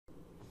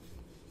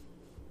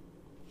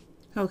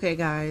Okay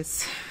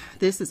guys,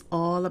 this is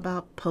all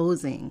about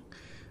posing.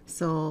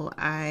 So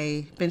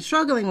I've been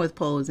struggling with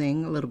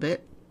posing a little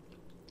bit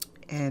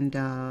and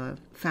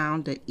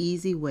found an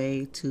easy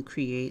way to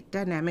create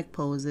dynamic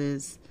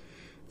poses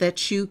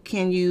that you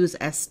can use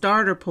as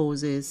starter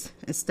poses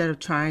instead of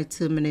trying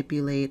to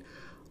manipulate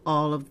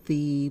all of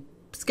the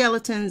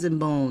skeletons and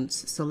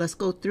bones. So let's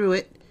go through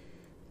it.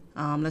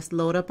 Let's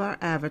load up our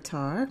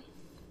avatar.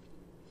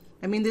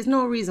 I mean, there's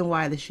no reason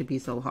why this should be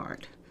so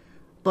hard,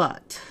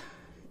 but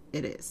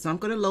it is. So I'm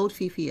going to load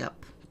Fifi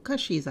up because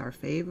she's our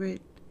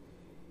favorite.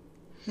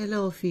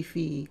 Hello,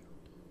 Fifi.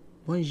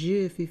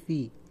 Bonjour,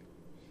 Fifi.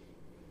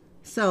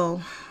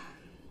 So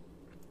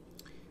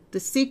the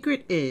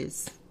secret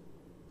is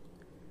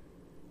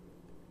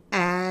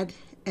add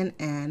an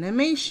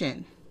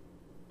animation.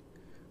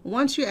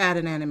 Once you add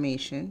an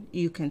animation,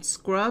 you can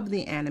scrub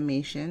the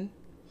animation,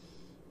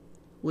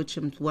 which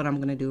is what I'm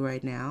going to do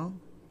right now.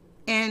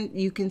 And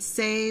you can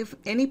save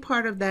any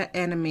part of that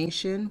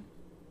animation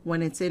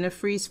when it's in a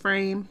freeze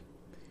frame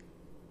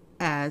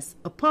as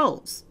a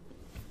pose.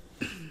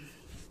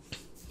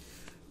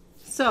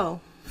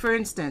 So, for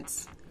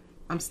instance,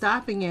 I'm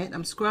stopping it,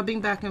 I'm scrubbing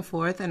back and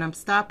forth, and I'm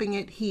stopping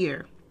it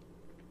here.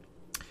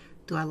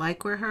 Do I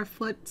like where her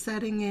foot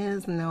setting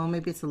is? No,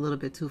 maybe it's a little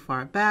bit too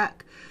far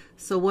back.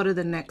 So what are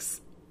the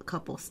next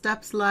couple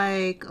steps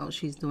like? Oh,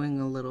 she's doing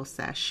a little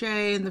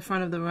sashay in the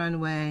front of the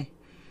runway.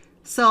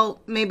 So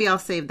maybe I'll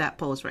save that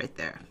pose right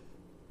there.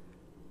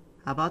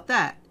 How about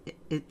that?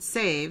 It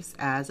saves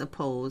as a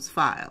pose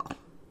file.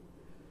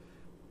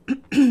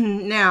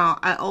 Now,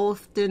 I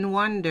often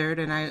wondered,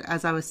 and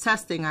as I was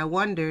testing, I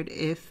wondered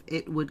if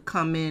it would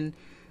come in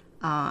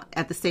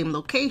at the same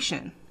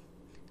location,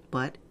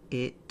 but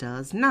it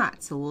does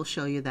not. So we'll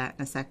show you that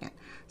in a second.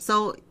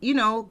 So, you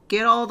know,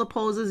 get all the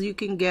poses you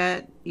can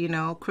get, you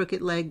know,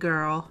 crooked leg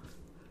girl.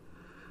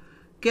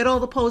 Get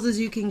all the poses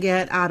you can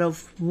get out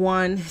of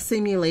one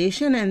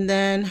simulation and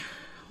then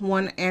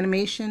one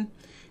animation.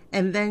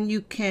 And then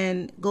you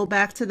can go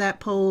back to that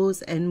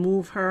pose and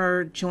move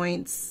her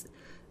joints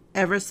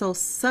ever so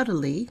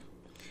subtly,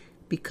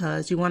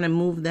 because you want to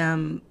move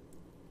them,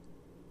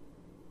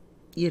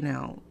 you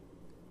know,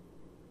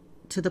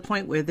 to the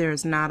point where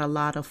there's not a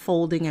lot of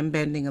folding and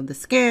bending of the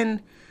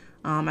skin.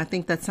 I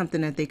think that's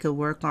something that they could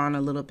work on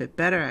a little bit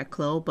better at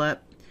CLO,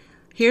 but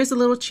here's a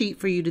little cheat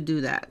for you to do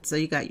that. So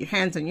you got your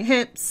hands on your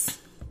hips,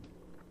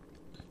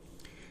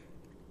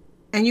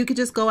 and you could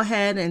just go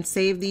ahead and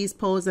save these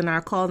poses, and I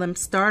call them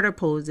starter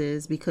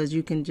poses because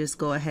you can just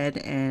go ahead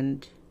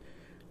and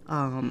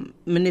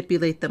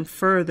manipulate them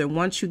further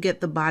once you get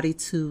the body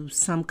to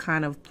some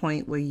kind of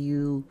point where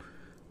you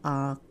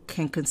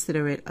can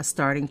consider it a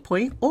starting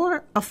point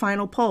or a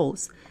final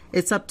pose.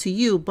 It's up to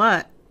you,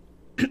 but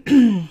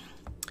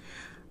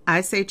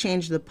I say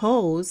change the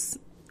pose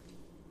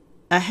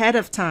ahead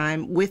of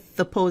time with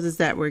the poses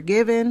that were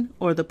given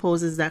or the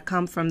poses that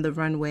come from the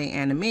runway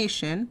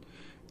animation.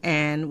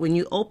 And when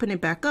you open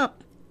it back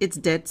up, it's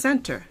dead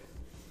center.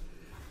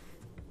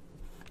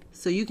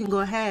 So you can go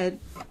ahead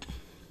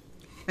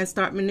and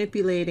start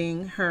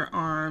manipulating her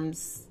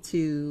arms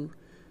to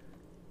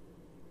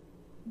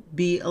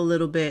be a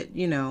little bit,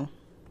 you know,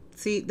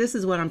 see, this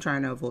is what I'm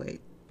trying to avoid.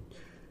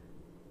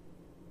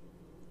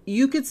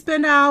 You could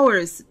spend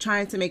hours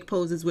trying to make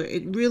poses where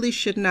it really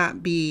should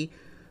not be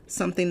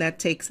something that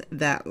takes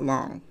that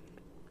long.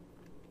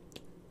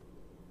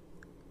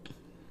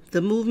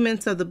 The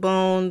movements of the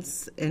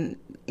bones and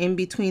in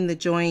between the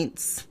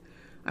joints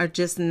are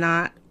just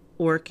not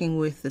working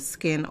with the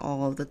skin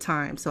all the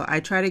time. So I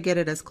try to get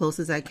it as close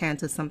as I can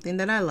to something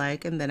that I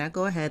like, and then I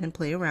go ahead and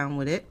play around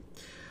with it.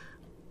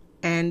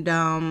 And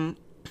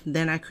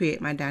then I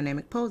create my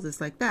dynamic poses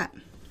like that.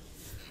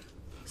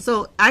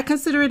 So I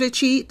consider it a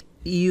cheat.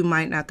 You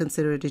might not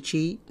consider it a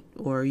cheat,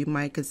 or you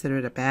might consider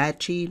it a bad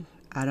cheat.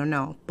 I don't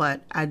know.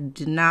 But I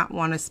did not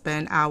want to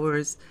spend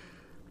hours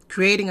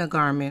creating a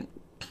garment,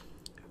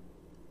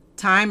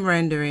 time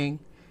rendering,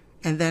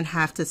 and then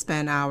have to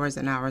spend hours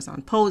and hours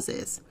on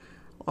poses.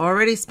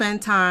 Already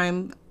spent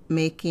time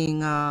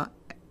making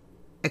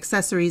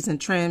accessories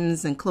and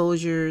trims and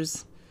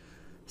closures.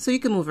 So you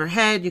can move her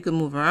head, you can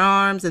move her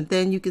arms, and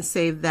then you can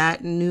save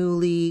that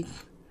newly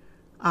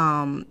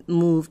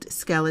moved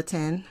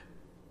skeleton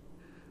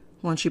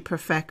once you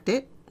perfect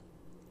it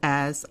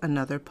as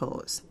another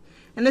pose.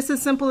 And it's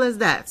as simple as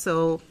that.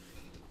 So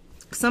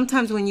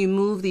sometimes when you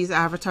move these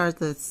avatars,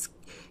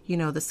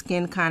 the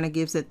skin kind of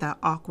gives it that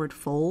awkward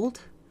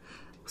fold.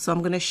 So I'm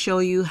going to show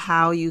you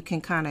how you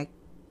can kind of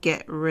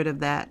get rid of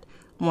that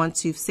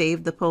once you've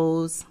saved the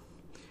pose.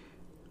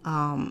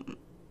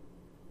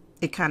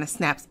 It kind of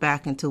snaps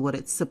back into what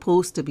it's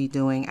supposed to be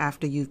doing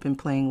after you've been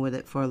playing with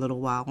it for a little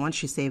while,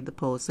 once you save the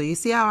pose. So you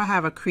see how I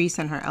have a crease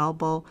in her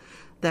elbow?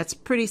 That's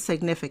pretty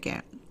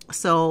significant.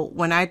 So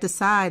when I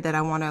decide that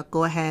I want to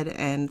go ahead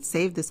and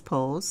save this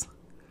pose,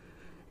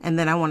 and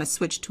then I want to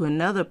switch to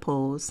another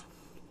pose,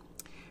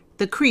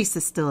 the crease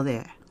is still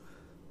there,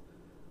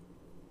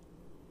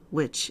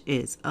 which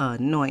is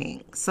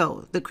annoying.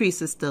 So the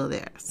crease is still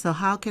there. So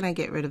how can I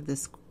get rid of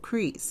this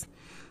crease?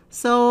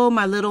 So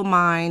my little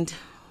mind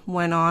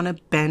went on a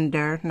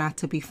bender, not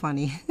to be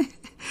funny.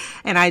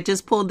 And I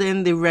just pulled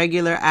in the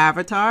regular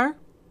avatar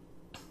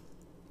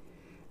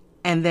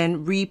and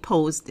then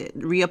reposed it,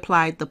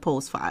 reapplied the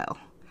pose file.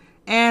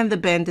 And the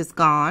bend is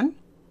gone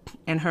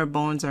and her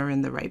bones are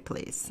in the right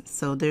place.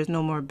 So there's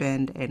no more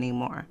bend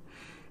anymore.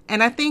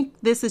 And I think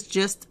this is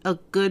just a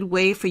good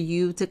way for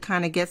you to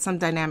kind of get some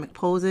dynamic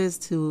poses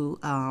to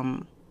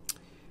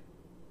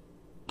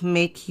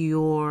make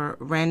your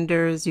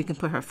renders. You can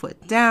put her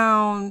foot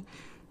down,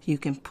 you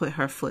can put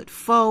her foot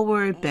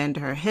forward, bend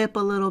her hip a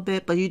little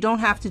bit, but you don't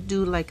have to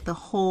do like the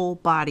whole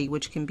body,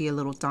 which can be a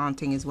little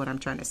daunting is what I'm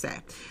trying to say.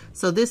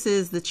 So this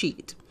is the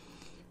cheat.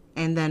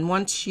 And then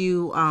once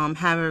you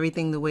have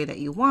everything the way that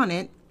you want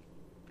it,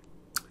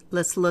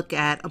 let's look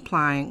at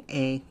applying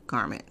a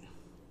garment.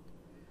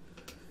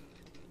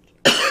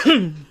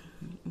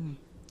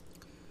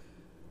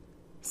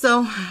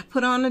 So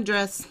put on a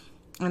dress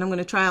and I'm going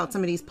to try out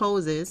some of these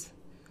poses.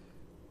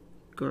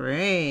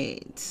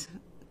 Great.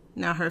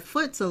 Now her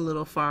foot's a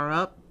little far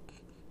up.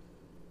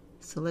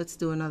 So let's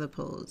do another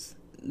pose.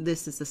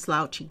 This is a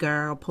slouchy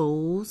girl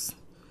pose.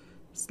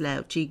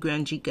 Slouchy,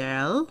 grungy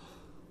girl.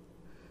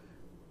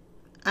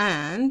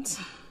 And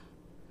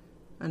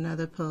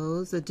another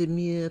pose, a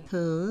demure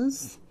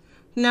pose.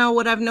 Now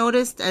what I've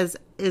noticed is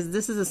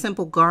this is a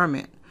simple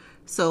garment.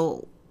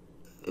 So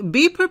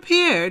be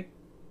prepared,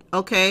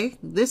 okay?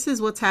 This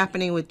is what's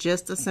happening with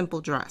just a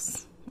simple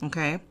dress,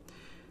 okay?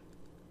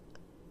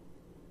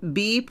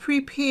 Be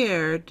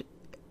prepared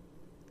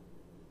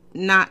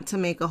not to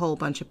make a whole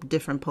bunch of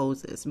different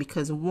poses,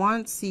 because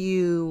once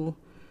you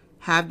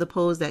have the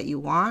pose that you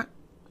want,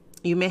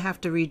 you may have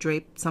to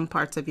redrape some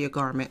parts of your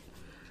garment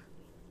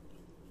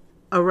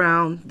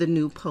around the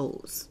new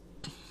pose.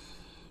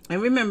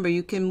 And remember,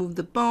 you can move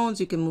the bones,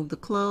 you can move the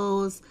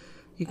clothes,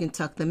 you can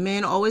tuck them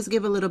in. Always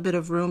give a little bit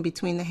of room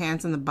between the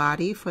hands and the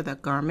body for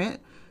that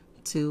garment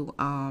to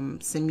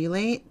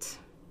simulate.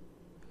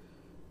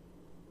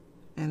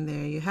 And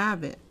there you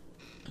have it.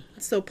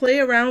 So play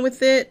around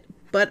with it,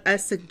 but I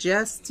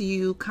suggest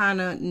you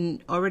kind of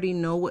already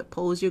know what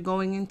pose you're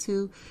going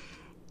into.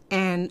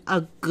 And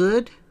a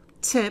good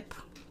tip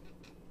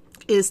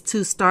is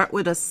to start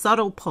with a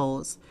subtle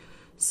pose.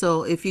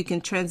 So if you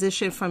can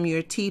transition from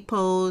your T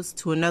pose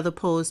to another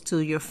pose to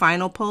your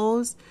final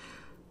pose,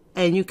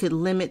 and you could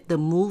limit the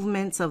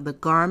movements of the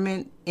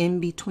garment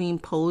in between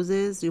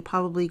poses, you'll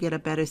probably get a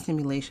better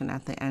simulation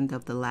at the end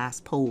of the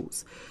last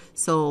pose.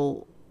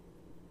 So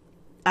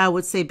I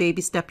would say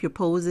baby step your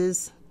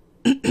poses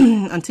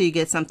until you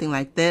get something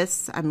like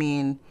this. I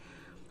mean,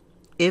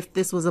 if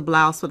this was a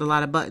blouse with a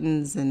lot of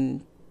buttons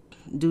and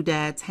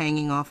doodads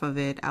hanging off of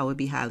it, I would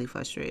be highly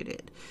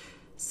frustrated.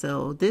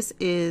 So this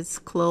is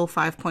CLO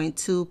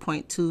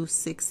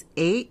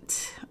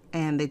 5.2.268,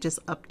 and they just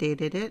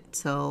updated it.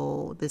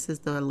 So this is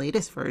the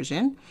latest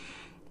version.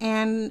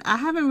 And I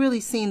haven't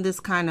really seen this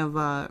kind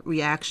of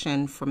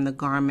reaction from the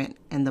garment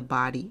and the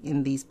body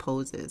in these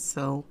poses.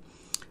 So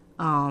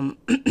I'm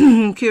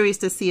curious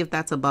to see if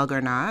that's a bug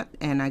or not.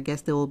 And I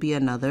guess there will be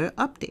another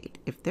update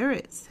if there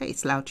is. Hey,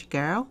 slouchy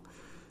girl.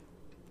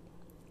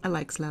 I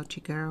like slouchy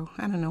girl.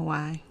 I don't know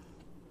why.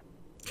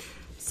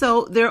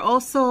 So they're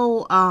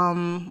also,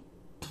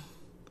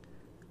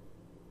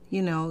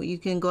 you know, you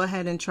can go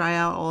ahead and try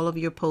out all of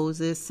your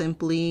poses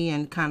simply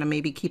and kind of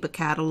maybe keep a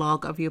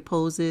catalog of your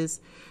poses.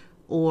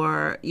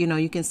 Or, you know,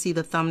 you can see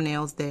the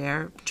thumbnails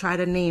there. Try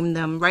to name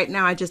them. Right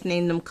now, I just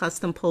named them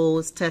custom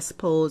pose, test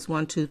pose,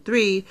 1, 2,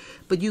 3.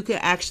 But you can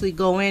actually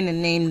go in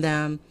and name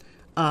them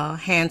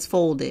hands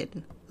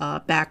folded,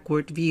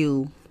 backward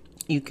view.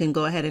 You can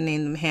go ahead and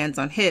name them hands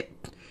on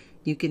hip.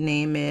 You can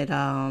name it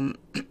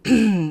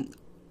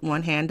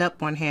one hand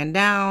up, one hand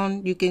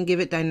down. You can give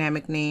it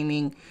dynamic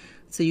naming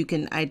so you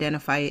can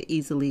identify it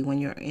easily when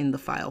you're in the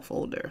file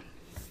folder.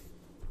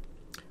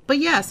 But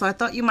yeah, so I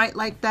thought you might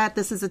like that.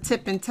 This is a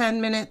tip in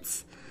 10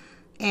 minutes.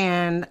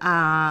 And,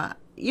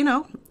 you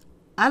know,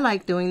 I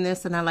like doing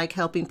this and I like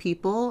helping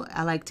people.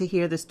 I like to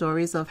hear the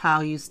stories of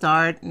how you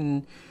start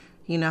and,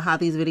 you know, how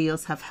these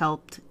videos have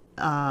helped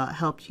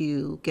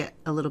you get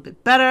a little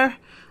bit better.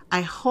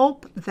 I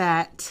hope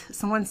that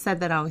someone said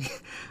that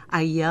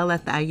I yelled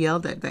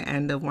at the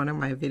end of one of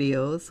my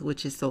videos,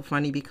 which is so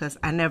funny because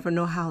I never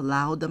know how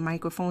loud the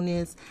microphone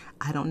is.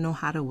 I don't know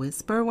how to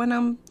whisper when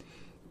I'm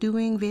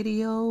doing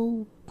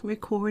video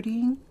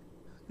recording.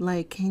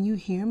 Like, can you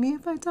hear me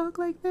if I talk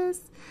like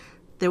this?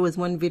 There was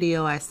one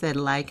video I said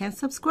like and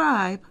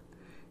subscribe,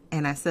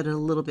 and I said it a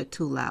little bit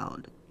too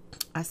loud.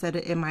 I said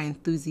it in my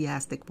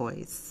enthusiastic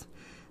voice.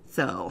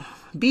 So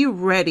be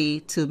ready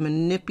to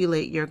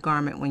manipulate your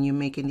garment when you're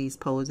making these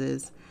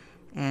poses,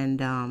 and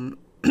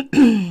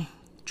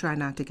try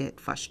not to get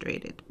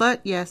frustrated.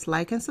 But yes,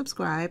 like and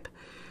subscribe,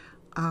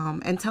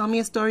 and tell me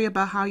a story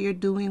about how you're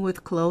doing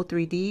with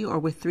CLO3D or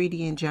with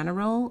 3D in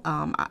general,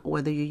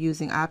 whether you're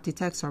using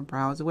OptiText or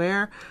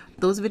Browseware.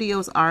 Those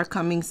videos are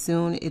coming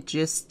soon.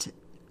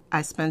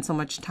 I spend so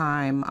much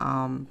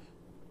time.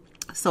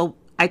 So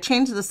I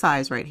changed the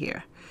size right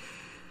here.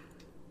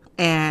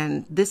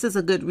 And this is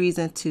a good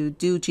reason to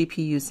do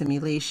GPU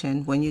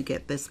simulation when you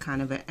get this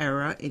kind of an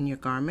error in your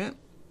garment.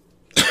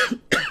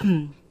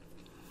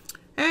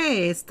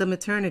 Hey, it's the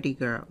maternity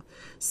girl.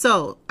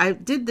 So I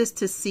did this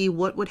to see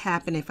what would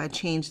happen if I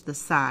changed the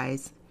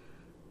size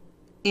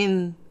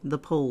in the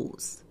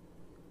pose.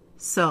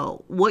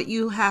 So what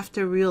you have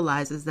to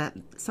realize is that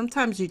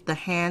sometimes the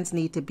hands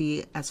need to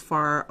be as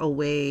far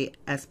away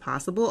as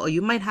possible, or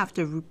you might have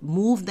to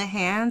move the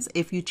hands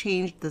if you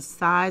change the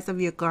size of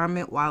your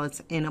garment while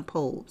it's in a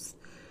pose,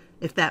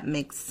 if that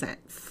makes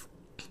sense.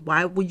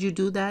 Why would you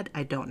do that?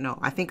 I don't know.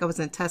 I think I was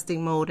in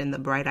testing mode and the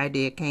bright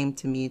idea came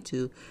to me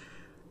to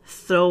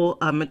throw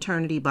a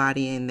maternity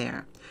body in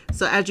there.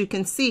 So as you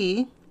can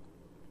see,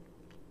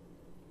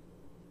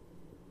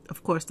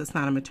 of course, that's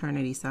not a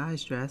maternity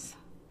size dress.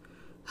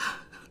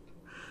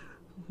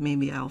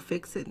 Maybe I'll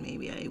fix it,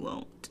 maybe I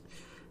won't.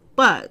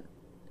 But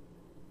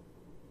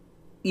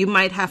you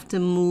might have to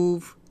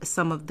move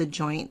some of the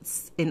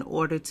joints in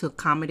order to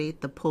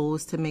accommodate the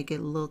pose to make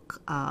it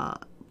look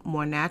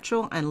more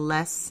natural and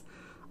less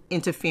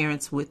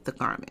interference with the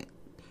garment.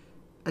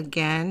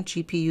 Again,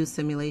 GPU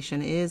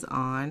simulation is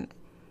on.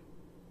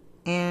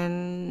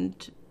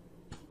 And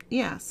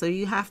yeah, so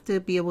you have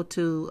to be able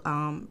to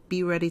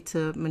be ready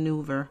to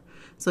maneuver.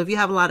 So if you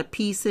have a lot of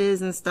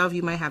pieces and stuff,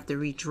 you might have to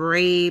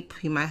redrape.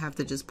 You might have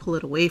to just pull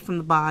it away from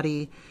the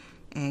body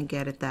and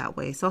get it that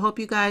way. So I hope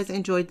you guys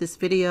enjoyed this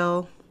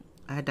video.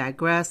 I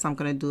digress. I'm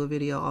going to do a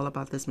video all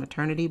about this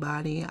maternity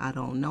body. I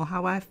don't know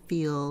how I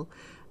feel.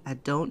 I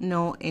don't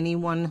know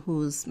anyone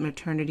whose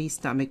maternity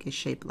stomach is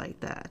shaped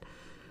like that.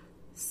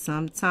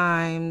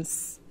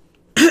 Sometimes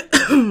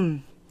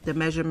the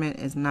measurement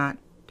is not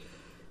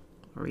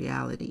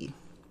reality.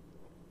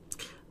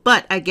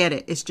 But I get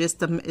it. It's just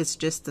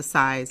the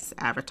size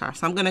avatar.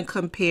 So I'm going to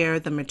compare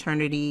the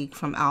maternity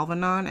from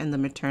Alvanon and the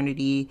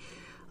maternity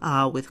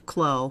with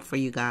Chloe for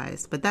you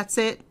guys. But that's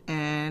it.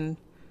 And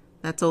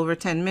that's over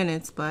 10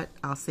 minutes. But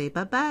I'll say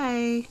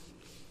bye-bye.